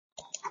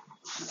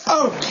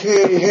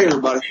Okay, hey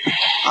everybody.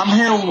 I'm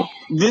here.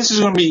 This is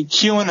going to be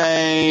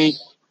Q&A,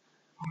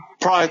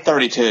 probably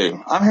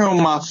 32. I'm here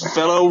with my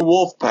fellow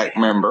Wolfpack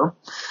member,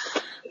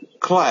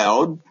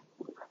 Cloud,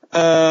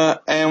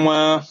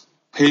 and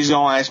he's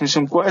going to ask me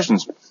some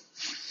questions.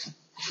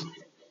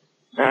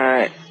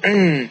 Alright.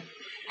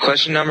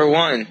 Question number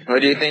 1. Who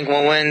do you think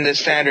will win this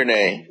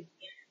Saturday?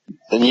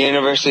 The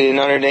University of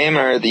Notre Dame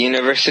or the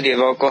University of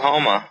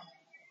Oklahoma?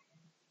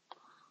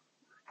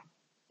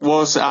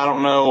 Well, I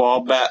don't know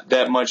all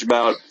that much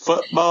about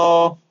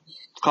football,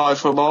 college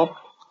football,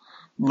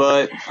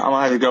 but I'm going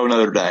to have to go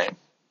Notre Dame.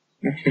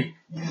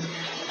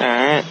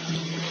 Alright.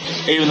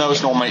 Even though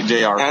it's going to make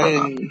JR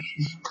cry.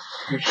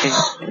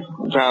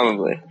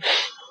 Probably.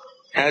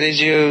 How did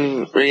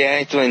you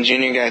react when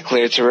Junior got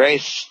cleared to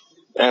race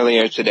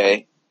earlier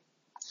today?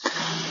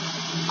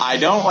 I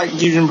don't like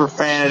using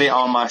profanity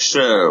on my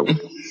show.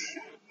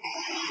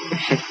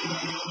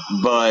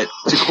 But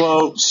to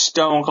quote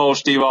Stone Cold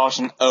Steve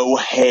Austin, oh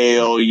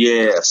hell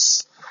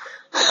yes.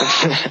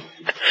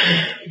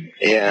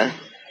 Yeah.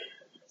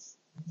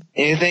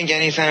 Do you think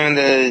anytime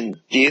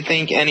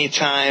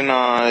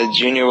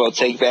Junior will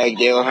take back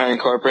Dale Earnhardt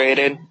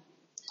Incorporated?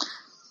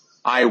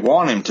 I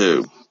want him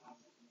to.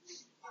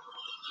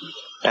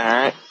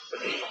 Alright.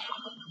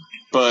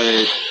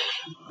 But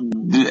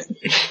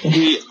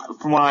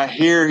from what I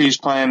hear, he's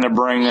planning to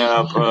bring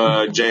up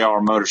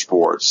JR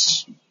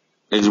Motorsports,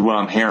 is what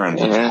I'm hearing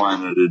he's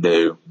planning to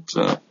do.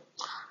 So.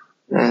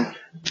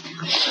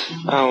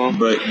 Oh.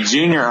 But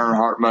Junior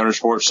Earnhardt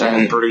Motorsports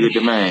sounds pretty good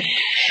to me.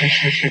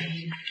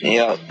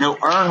 Yep. No,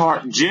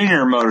 Earnhardt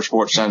Junior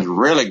Motorsports sounds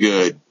really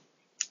good.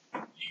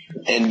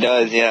 It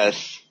does,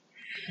 yes.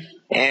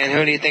 And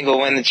who do you think will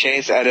win the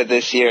chase out of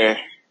this year?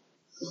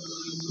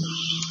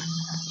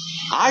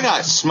 I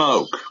got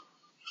smoke.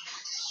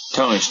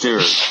 Tony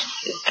Stewart.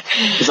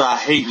 Because I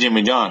hate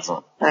Jimmy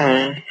Johnson.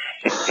 Alright.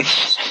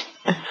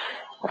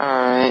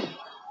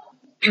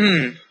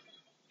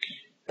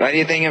 What do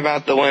you think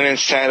about the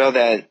women's title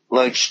that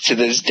looks to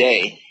this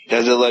day?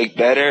 Does it look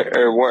better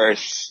or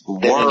worse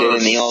than it did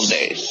in the old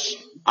days?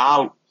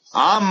 I'm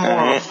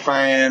more a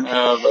fan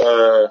of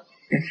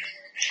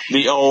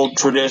the old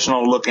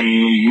traditional looking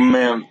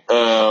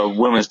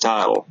women's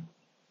title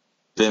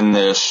than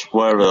this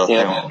whatever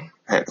the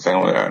heck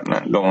thing we're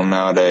going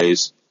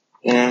nowadays.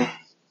 Yeah.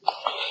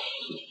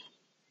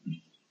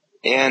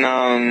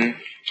 And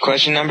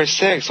question number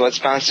 6: what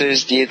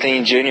sponsors do you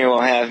think Junior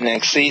will have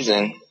next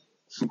season?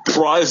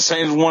 Probably the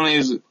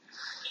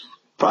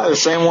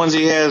same ones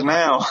he has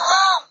now.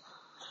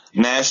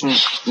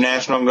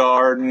 National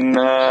Guard and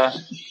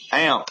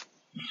AMP.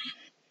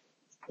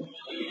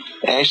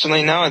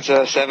 Actually, no, it's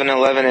a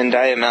 7-Eleven and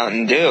Diet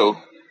Mountain Dew.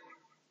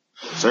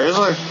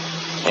 Seriously?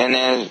 And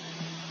then,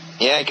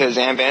 yeah, because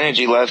AMP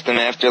Energy left them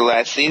after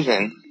last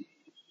season.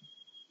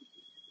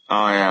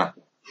 Oh, yeah.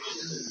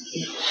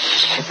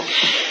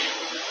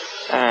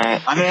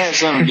 Alright. I knew it had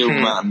something to do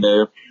with Mountain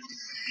Dew.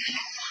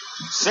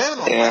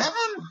 7-Eleven? Yeah.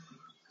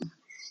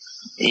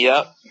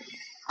 Yep.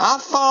 I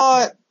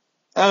thought,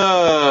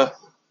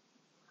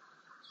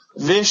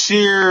 this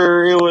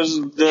year it was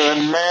the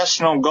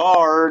National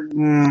Guard,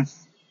 and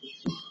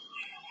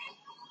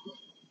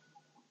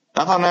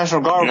I thought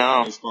National Guard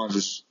was the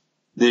sponsors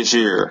this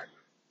year.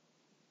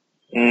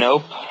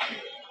 Nope.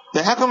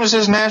 Then how come it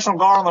says National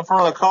Guard on the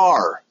front of the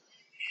car?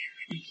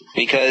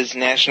 Because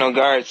National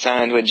Guard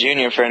signed with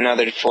Junior for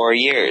another 4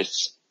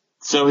 years.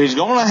 So he's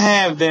going to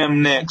have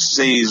them next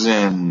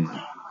season.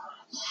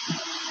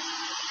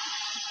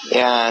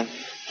 Yeah.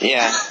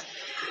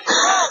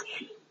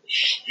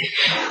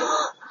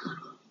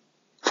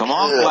 Come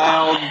on,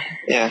 Cloud.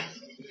 Yeah.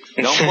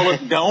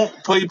 Don't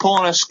be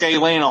pulling a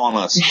scalene on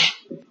us.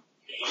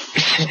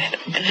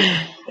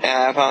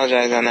 Yeah, I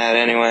apologize on that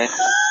anyway.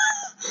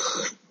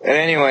 But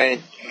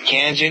anyway,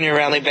 can Junior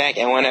rally back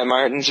and win at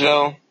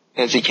Martinsville?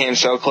 Because he came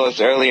so close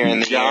earlier in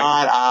the year.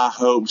 God, I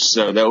hope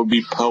so. That would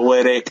be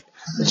poetic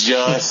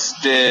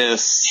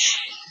justice.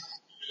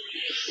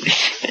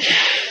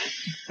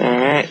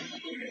 Alright.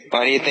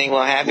 What do you think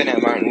will happen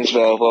at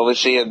Martinsville? Will we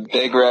see a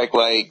big wreck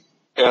like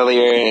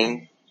earlier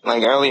in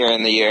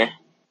the year?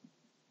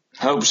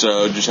 Hope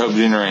so. Just hope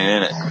Junior ain't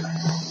in it.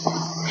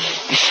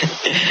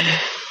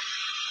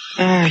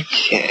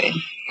 Okay.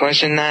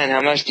 Question 9.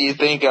 How much do you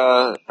think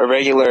a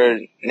regular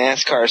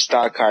NASCAR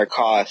stock car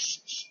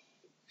costs?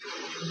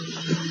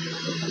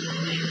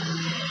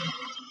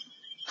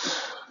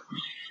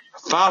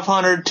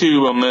 $500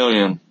 to $1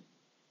 million.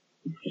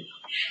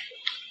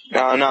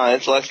 No,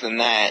 it's less than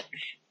that.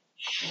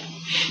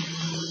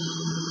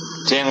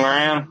 10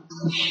 grand?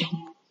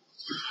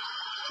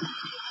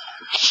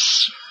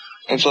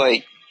 It's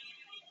like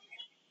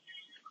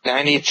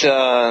 90 to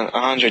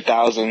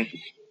 100,000.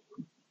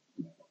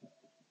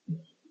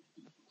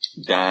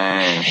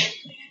 Dang.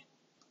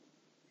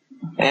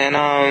 And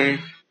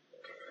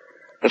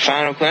the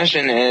final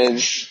question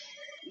is,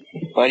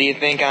 what do you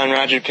think on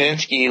Roger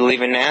Penske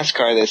leaving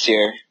NASCAR this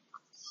year?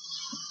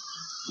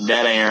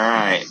 That ain't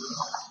right.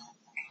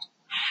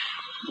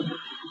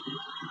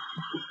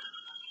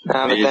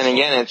 But then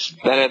again, it's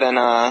better than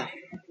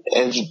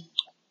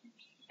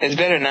It's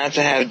better not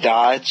to have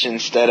Dodge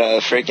instead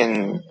of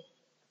freaking.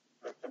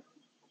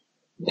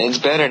 It's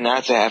better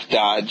not to have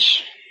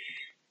Dodge.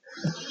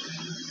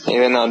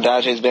 Even though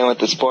Dodge has been with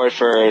the sport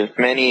for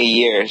many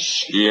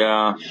years.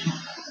 Yeah.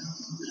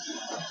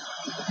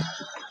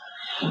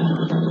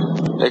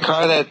 The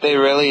car that they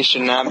really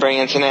should not bring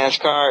into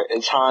NASCAR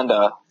is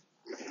Honda.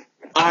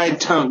 I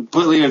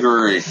completely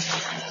agree.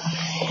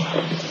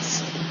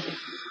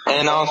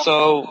 And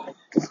also,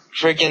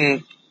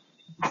 freaking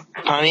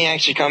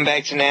Pontiac should come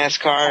back to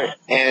NASCAR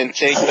and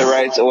take the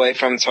rights away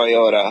from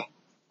Toyota.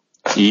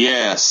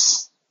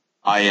 Yes,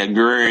 I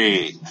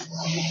agree.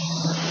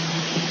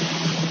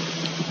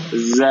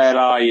 Is that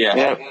all you have?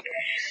 Yep.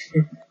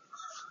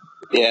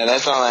 Yeah,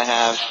 that's all I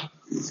have.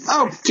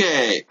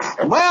 Okay.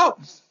 Well,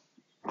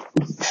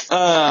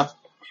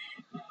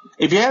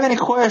 if you have any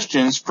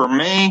questions for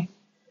me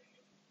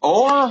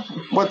or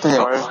what the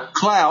hell,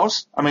 Cloud,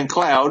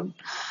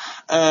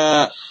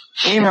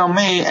 email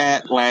me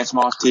at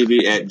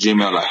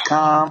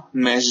lancemosstv@gmail.com.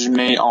 Message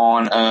me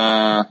on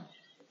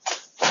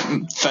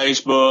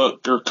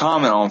Facebook or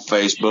comment on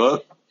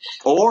Facebook,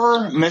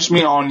 or message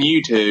me on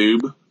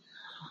YouTube,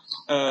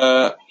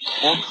 or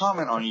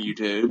comment on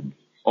YouTube,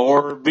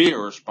 or via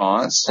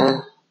response.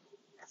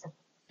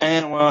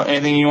 And, well,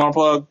 anything you want to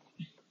plug?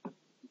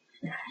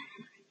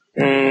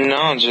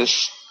 No,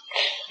 just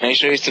make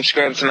sure you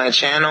subscribe to my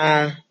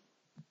channel.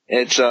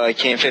 It's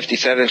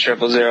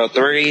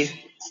King570003.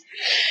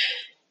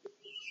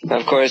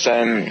 Of course,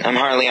 I'm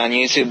hardly on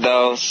YouTube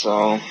though,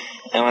 so,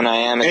 and when I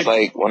am, it's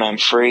like when I'm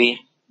free.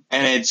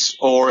 And it's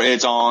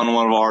on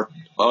one of our,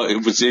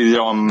 it was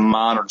either on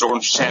mine or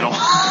Jordan's channel. Or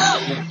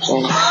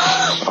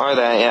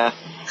that, yeah.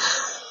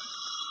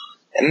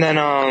 And then,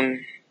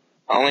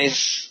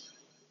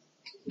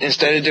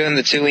 instead of doing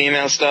the 2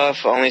 email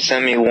stuff, only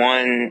send me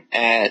one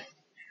at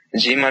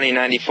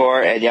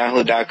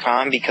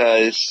gmoney94@yahoo.com,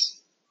 because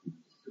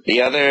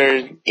the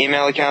other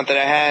email account that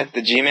I had,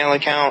 the Gmail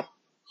account,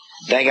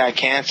 that got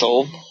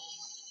canceled.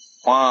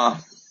 Wow.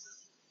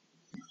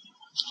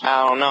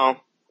 I don't know.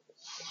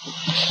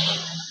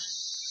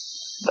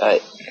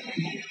 But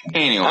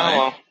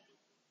anyway,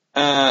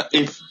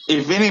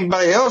 if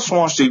anybody else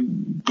wants to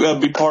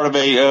be part of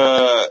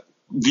a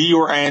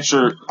viewer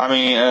answer,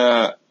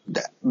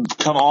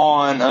 come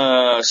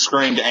on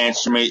screen to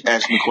ask me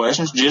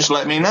questions, just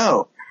let me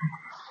know,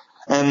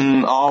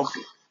 and I'll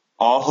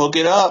hook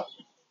it up,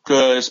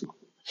 because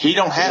he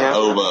don't have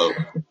OVO,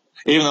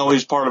 even though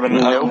he's part of an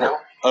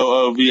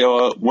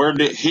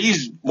OOVO.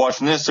 He's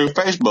watching this through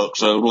Facebook,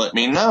 so let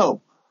me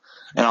know,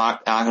 and I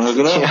can hook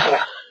it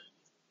up.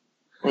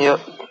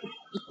 Yep.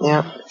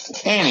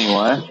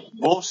 Anyway,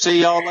 we'll see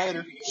y'all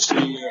later.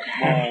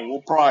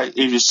 We'll probably,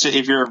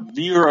 if you're a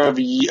viewer of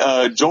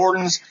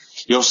Jordan's,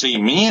 you'll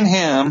see me and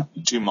him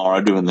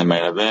tomorrow doing the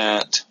main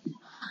event.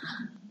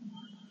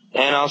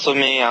 And also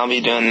me, I'll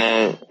be doing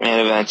the main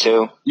event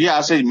too. Yeah,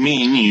 I said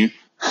me and you.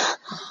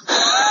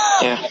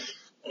 Yeah.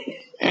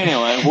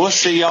 Anyway, we'll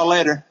see y'all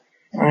later.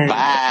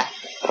 Bye.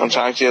 I'll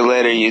talk to you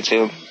later,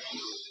 YouTube.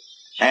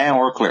 And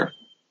we're clear.